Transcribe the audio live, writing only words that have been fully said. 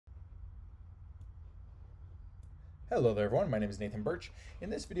Hello there everyone, my name is Nathan Birch. In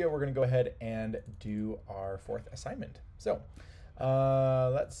this video we're going to go ahead and do our fourth assignment. So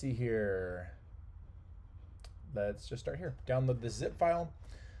let's see here. Let's just start here. Download this zip file.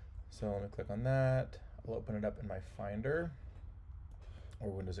 So let me click on that. I'll open it up in my Finder or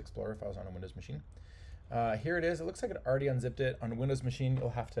Windows Explorer if I was on a Windows machine. Here it is. It looks like it already unzipped it. On a Windows machine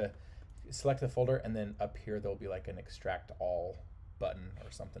you'll have to select the folder and then up here there'll be like an extract all button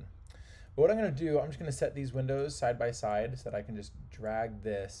or something. But what I'm going to do, I'm just going to set these windows side by side so that I can just drag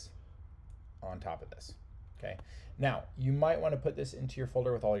this on top of this. Okay. Now, you might want to put this into your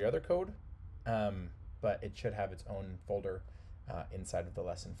folder with all your other code, but it should have its own folder inside of the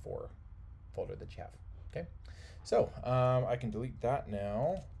lesson 4 folder that you have. Okay. So I can delete that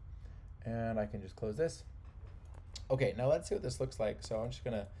now, and I can just close this. Okay. Now let's see what this looks like. So I'm just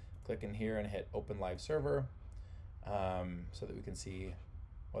going to click in here and hit Open Live Server so that we can see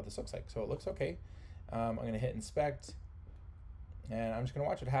what this looks like. So it looks okay. I'm going to hit inspect, and I'm just going to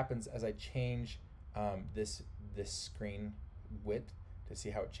watch what happens as I change this screen width to see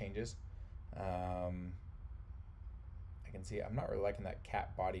how it changes. I can see I'm not really liking that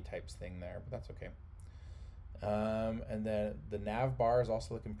cat body types thing there, but that's okay. And then the nav bar is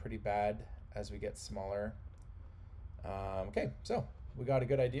also looking pretty bad as we get smaller. Okay, so we got a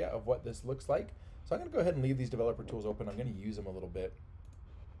good idea of what this looks like. So I'm going to go ahead and leave these developer tools open. I'm going to use them a little bit.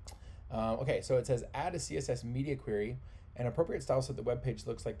 Okay, so it says add a CSS media query, an appropriate style so the web page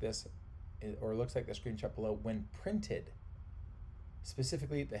looks like this, or looks like the screenshot below when printed.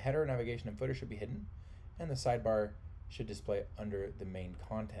 Specifically, the header, navigation, and footer should be hidden, and the sidebar should display under the main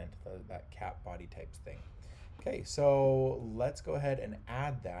content, that cat body types thing. Okay, so let's go ahead and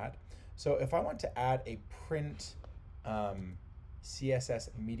add that. So if I want to add a print CSS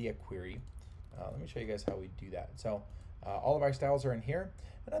media query, let me show you guys how we do that. So all of our styles are in here,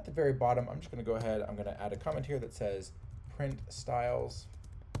 and at the very bottom I'm just going to go ahead, I'm going to add a comment here that says print styles,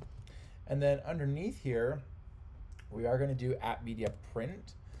 and then underneath here we are going to do @media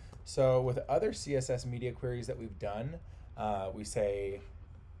print. So with other CSS media queries that we've done, we say,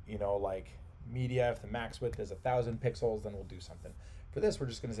 you know, like media, if the max width is 1,000 pixels, then we'll do something. For this we're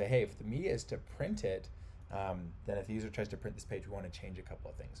just going to say, hey, if the media is to print it, then if the user tries to print this page, we want to change a couple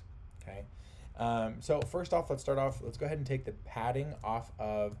of things. Okay. So first off, let's go ahead and take the padding off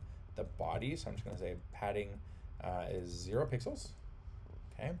of the body. So I'm just going to say padding is 0 pixels.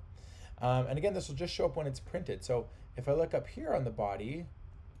 Okay. And again, this will just show up when it's printed. So if I look up here on the body,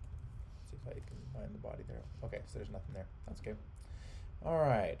 let's see if I can find the body there. Okay, so there's nothing there. That's okay. All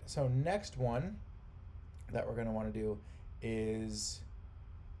right. So next one that we're going to want to do is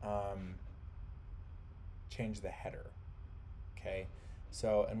change the header. Okay.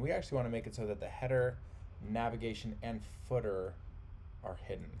 So, and we actually want to make it so that the header, navigation, and footer are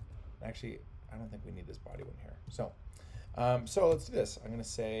hidden. Actually, I don't think we need this body one here. So, so let's do this. I'm going to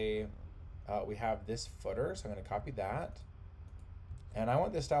say we have this footer, so I'm going to copy that. And I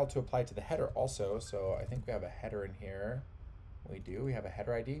want this style to apply to the header also, so I think we have a header in here. We do. We have a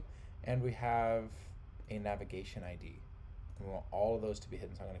header ID, and we have a navigation ID. And we want all of those to be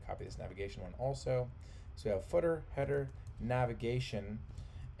hidden, so I'm going to copy this navigation one also. So we have footer, header, navigation,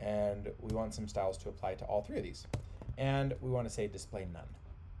 and we want some styles to apply to all 3 of these. And we want to say display none.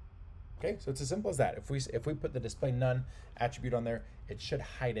 Okay, so it's as simple as that. If we put the display none attribute on there, it should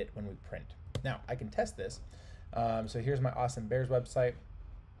hide it when we print. Now I can test this. So here's my Awesome Bears website.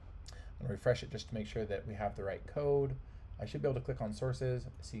 I'm gonna refresh it just to make sure that we have the right code. I should be able to click on sources,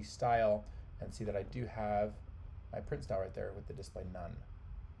 see style, and see that I do have my print style right there with the display none.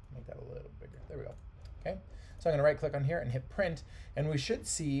 Make that a little bigger. There we go. Okay, so I'm going to right click on here and hit print, and we should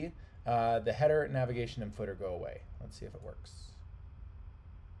see the header, navigation, and footer go away. Let's see if it works.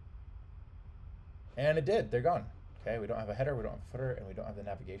 And it did. They're gone. Okay, we don't have a header, we don't have a footer, and we don't have the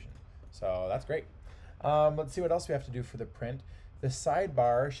navigation. So that's great. Let's see what else we have to do for the print. The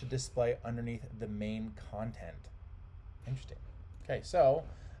sidebar should display underneath the main content. Interesting. Okay, so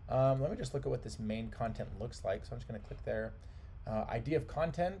let me just look at what this main content looks like. So I'm just going to click there. ID of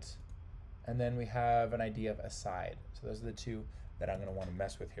content. And then we have an ID of aside. So those are the 2 that I'm going to want to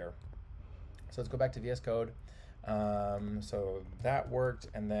mess with here. So let's go back to VS Code. So that worked.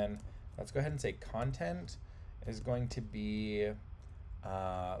 And then let's go ahead and say content is going to be,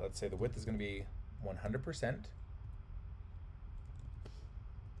 let's say the width is going to be 100%.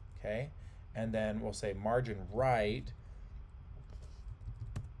 Okay. And then we'll say margin right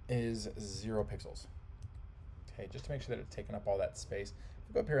is 0 pixels. Okay, just to make sure that it's taking up all that space.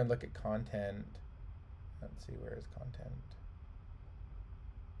 Go up here and look at content. Let's see, where is content?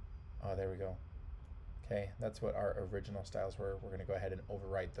 Oh, there we go. Okay, that's what our original styles were. We're going to go ahead and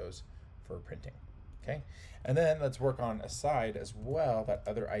overwrite those for printing. Okay, and then let's work on aside as well, that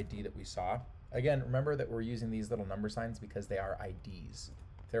other ID that we saw. Again, remember that we're using these little number signs because they are IDs.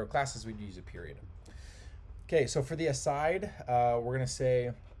 If they were classes, we'd use a period. Okay, so for the aside, we're going to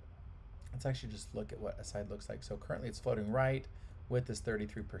say, let's actually just look at what aside looks like. So currently it's floating right, width is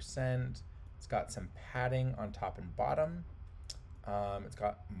 33%. It's got some padding on top and bottom. It's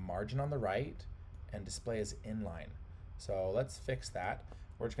got margin on the right, and display is inline. So let's fix that.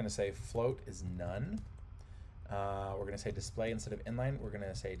 We're just going to say float is none. We're going to say display instead of inline. We're going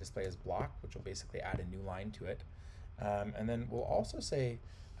to say display is block, which will basically add a new line to it. And then we'll also say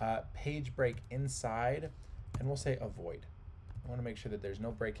page break inside, and we'll say avoid. I want to make sure that there's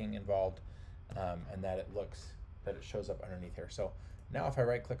no breaking involved, and that it shows up underneath here. So now if I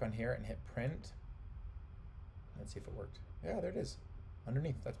right click on here and hit print, let's see if it worked. Yeah, there it is.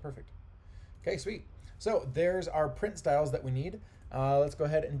 Underneath, that's perfect. Okay, sweet. So there's our print styles that we need. Let's go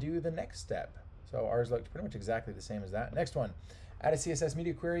ahead and do the next step. So ours looked pretty much exactly the same as that. Next one, add a CSS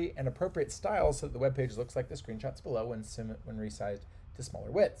media query and appropriate styles so that the web page looks like the screenshots below when resized to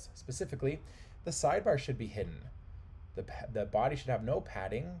smaller widths. Specifically, the sidebar should be hidden. The body should have no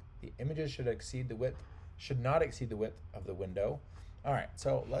padding. The images should not exceed the width of the window. All right,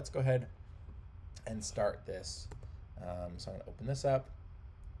 so let's go ahead and start this. So I'm going to open this up,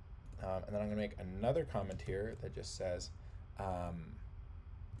 and then I'm going to make another comment here that just says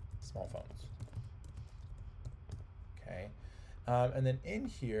small phones. Okay, and then in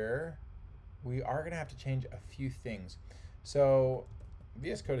here, we are going to have to change a few things. So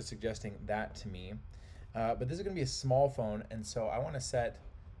VS Code is suggesting that to me, but this is going to be a small phone, and so I want to set,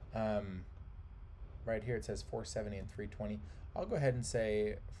 right here it says 470 and 320. I'll go ahead and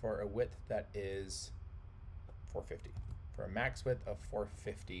say for a width that is 450. For a max width of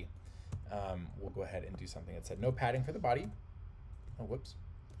 450, we'll go ahead and do something that said no padding for the body. Oh, whoops.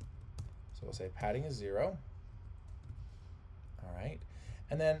 So we'll say padding is 0. All right.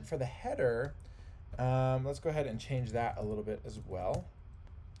 And then for the header, let's go ahead and change that a little bit as well.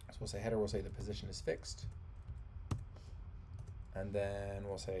 So we'll say header, we'll say the position is fixed. And then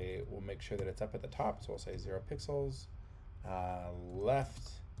we'll make sure that it's up at the top. So we'll say 0 pixels.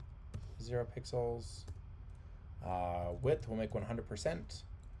 Left 0 pixels. Width we'll make 100%,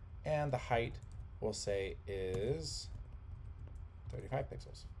 and the height we'll say is 35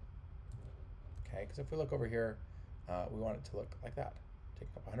 pixels. Okay, because if we look over here, we want it to look like that,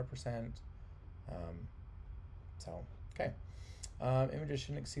 taking up 100%. So okay, images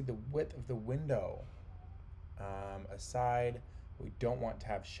shouldn't exceed the width of the window. Aside, we don't want to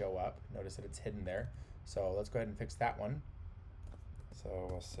have show up. Notice that it's hidden there. So let's go ahead and fix that one. So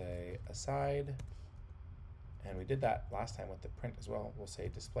we'll say aside. And we did that last time with the print as well. We'll say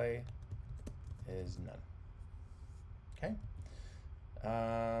display is none. Okay.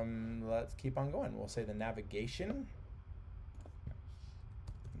 Let's keep on going. We'll say the navigation.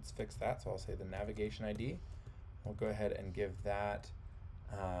 Let's fix that. So I'll say the navigation ID. We'll go ahead and give that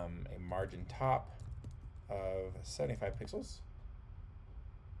a margin top of 75 pixels.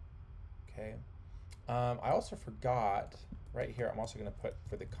 Okay. I also forgot right here, I'm also going to put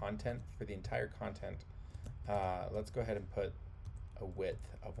for the content, for the entire content, let's go ahead and put a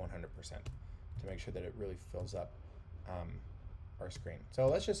width of 100% to make sure that it really fills up our screen. So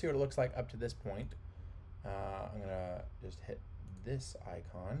let's just see what it looks like up to this point. I'm going to just hit this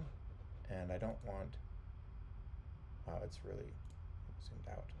icon, and I don't want, wow, it's really zoomed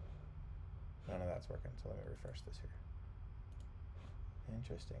out. None of that's working, so let me refresh this here.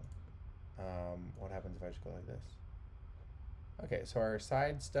 Interesting. What happens if I just go like this? Okay, so our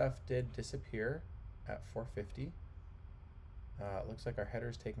side stuff did disappear at 450. It looks like our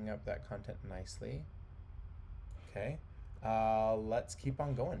header's taking up that content nicely. Okay, let's keep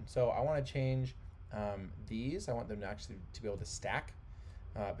on going. So I want to change these. I want them to actually be able to stack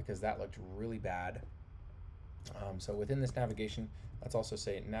because that looked really bad. So within this navigation, let's also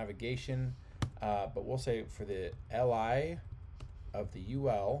say navigation, but we'll say for the LI of the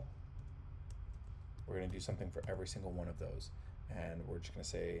UL, we're going to do something for every single one of those. And we're just going to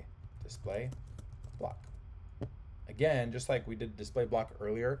say display block. Again, just like we did display block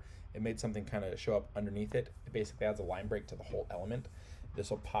earlier, it made something kind of show up underneath it. It basically adds a line break to the whole element. This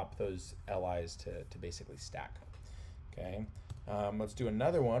will pop those LIs to basically stack. Okay, let's do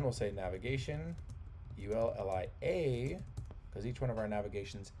another one. We'll say navigation, ULLIA, because each one of our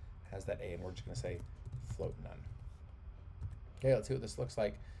navigations has that A, and we're just going to say float none. Okay, let's see what this looks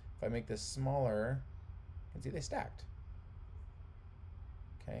like. If I make this smaller, you can see they stacked.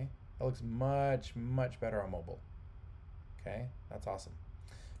 Okay, that looks much, much better on mobile. Okay, that's awesome.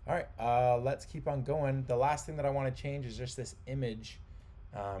 All right, let's keep on going. The last thing that I want to change is just this image.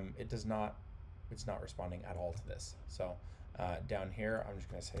 It does not it's not responding at all to this. So down here, I'm just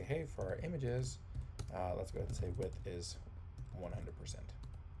going to say, hey, for our images, let's go ahead and say width is 100%. Let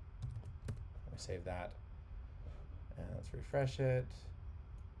me save that. And let's refresh it.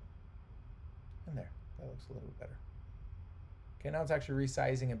 And there, that looks a little bit better. Okay, now it's actually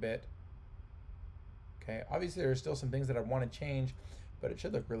resizing a bit. Okay, obviously there are still some things that I want to change, but it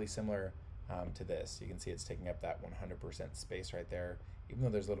should look really similar to this. You can see it's taking up that 100% space right there, even though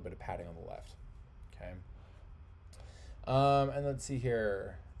there's a little bit of padding on the left. Okay. And let's see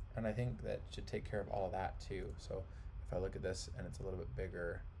here. And I think that should take care of all of that too. So if I look at this and it's a little bit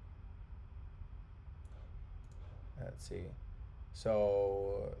bigger, let's see.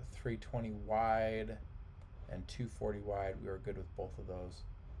 So 320 wide and 240 wide, we were good with both of those.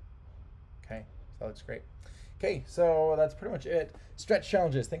 Okay, so that looks great. Okay, so that's pretty much it. Stretch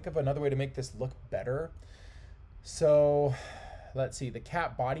challenges. Think of another way to make this look better. So let's see, the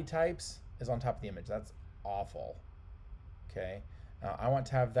cat body types is on top of the image. That's awful. Okay, I want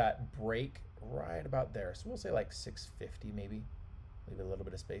to have that break right about there. So we'll say like 650 maybe. Leave it a little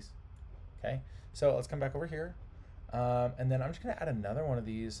bit of space. Okay, so let's come back over here. And then I'm just gonna add another one of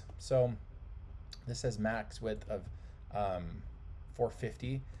these. So this says max width of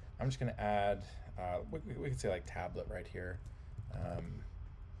 450. I'm just gonna add, we could say like tablet right here.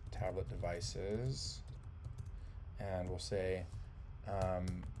 Tablet devices. And we'll say,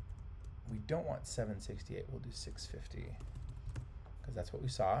 we don't want 768, we'll do 650. Because that's what we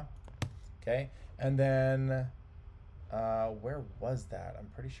saw. Okay, and then where was that? I'm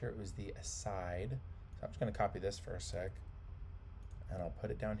pretty sure it was the aside. So I'm just going to copy this for a sec, and I'll put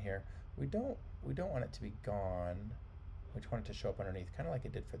it down here. We don't want it to be gone. We just want it to show up underneath, kind of like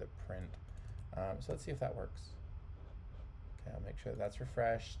it did for the print. So let's see if that works. Okay, I'll make sure that's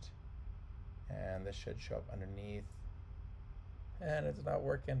refreshed, and this should show up underneath. And it's not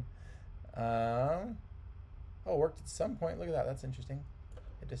working. Oh, it worked at some point. Look at that. That's interesting.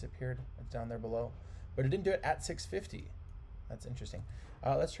 It disappeared. It's down there below, but it didn't do it at 650. That's interesting.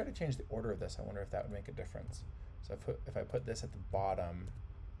 Let's try to change the order of this. I wonder if that would make a difference. So if I put this at the bottom,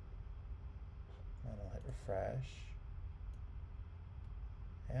 and I'll hit refresh.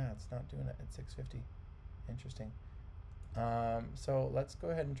 Yeah, it's not doing it at 650. Interesting. So let's go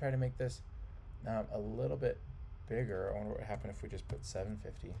ahead and try to make this a little bit bigger. I wonder what would happen if we just put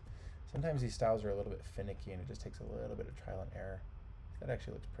 750. Sometimes these styles are a little bit finicky and it just takes a little bit of trial and error. That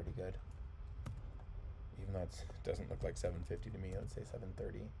actually looks pretty good. Even though it doesn't look like 750 to me, let's say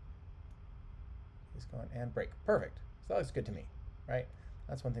 730. Just going and break. Perfect. So that looks good to me, right?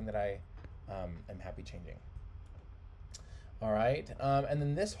 That's one thing that I am happy changing. All right, and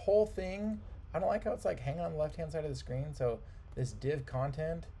then this whole thing, I don't like how it's like hanging on the left-hand side of the screen. So this div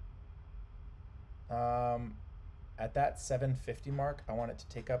content, at that 750 mark, I want it to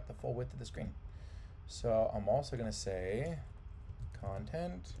take up the full width of the screen. So I'm also going to say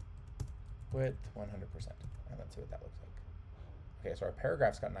content width 100%, and let's see what that looks like. Okay, so our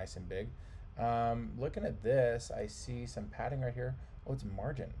paragraphs got nice and big. Looking at this, I see some padding right here. Oh, it's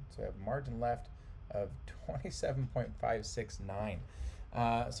margin. So I have margin left of 27.569.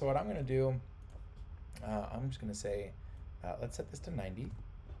 So what I'm going to do, I'm just going to say, let's set this to 90,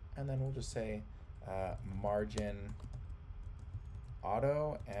 and then we'll just say margin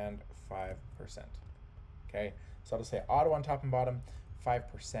auto and 5%. Okay, so I'll just say auto on top and bottom,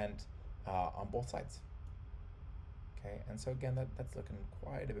 5% on both sides. Okay, and so again, that's looking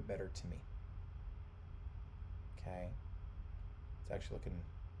quite a bit better to me. Okay, it's actually looking,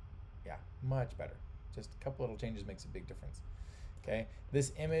 yeah, much better. Just a couple little changes makes a big difference. Okay,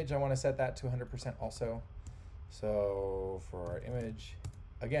 this image, I want to set that to 100% also. So for our image,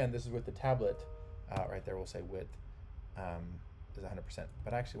 again, this is with the tablet. Right there, we'll say width is 100%,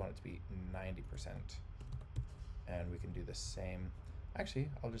 but I actually want it to be 90%. And we can do the same. Actually,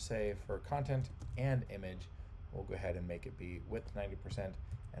 I'll just say for content and image, we'll go ahead and make it be width 90%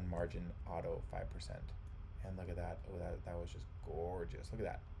 and margin auto 5%. And look at that. Oh, that was just gorgeous. Look at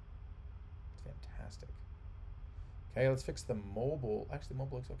that. It's fantastic. Okay, let's fix the mobile. Actually,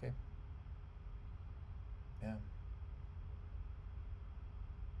 mobile looks okay. Yeah.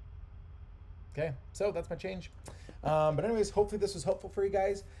 Okay, so that's my change. But anyways, hopefully this was helpful for you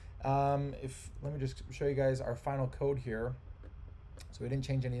guys. Let me just show you guys our final code here. So we didn't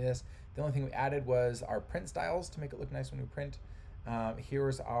change any of this. The only thing we added was our print styles to make it look nice when we print.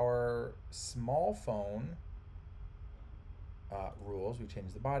 Here's our small phone rules. We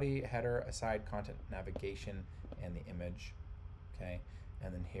changed the body, header, aside, content, navigation, and the image. Okay,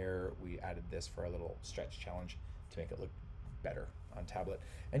 and then here we added this for our little stretch challenge to make it look better on tablet.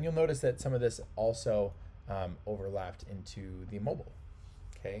 And you'll notice that some of this also overlapped into the mobile.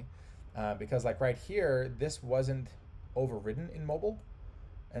 Okay, because like right here, this wasn't overridden in mobile.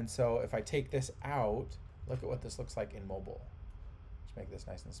 And so if I take this out, look at what this looks like in mobile. Just make this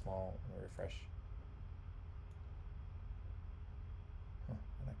nice and small and refresh. Huh,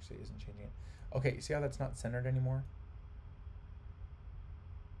 that actually isn't changing it. Okay, you see how that's not centered anymore?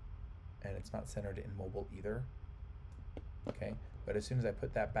 And it's not centered in mobile either. Okay, but as soon as I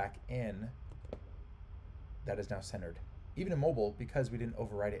put that back in, that is now centered. Even in mobile, because we didn't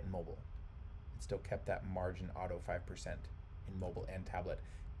override it in mobile. It still kept that margin auto 5% in mobile and tablet.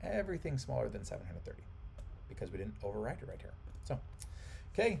 Everything smaller than 730 because we didn't override it right here. So,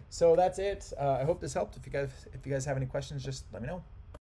 okay, so that's it. I hope this helped. If you guys have any questions, just let me know.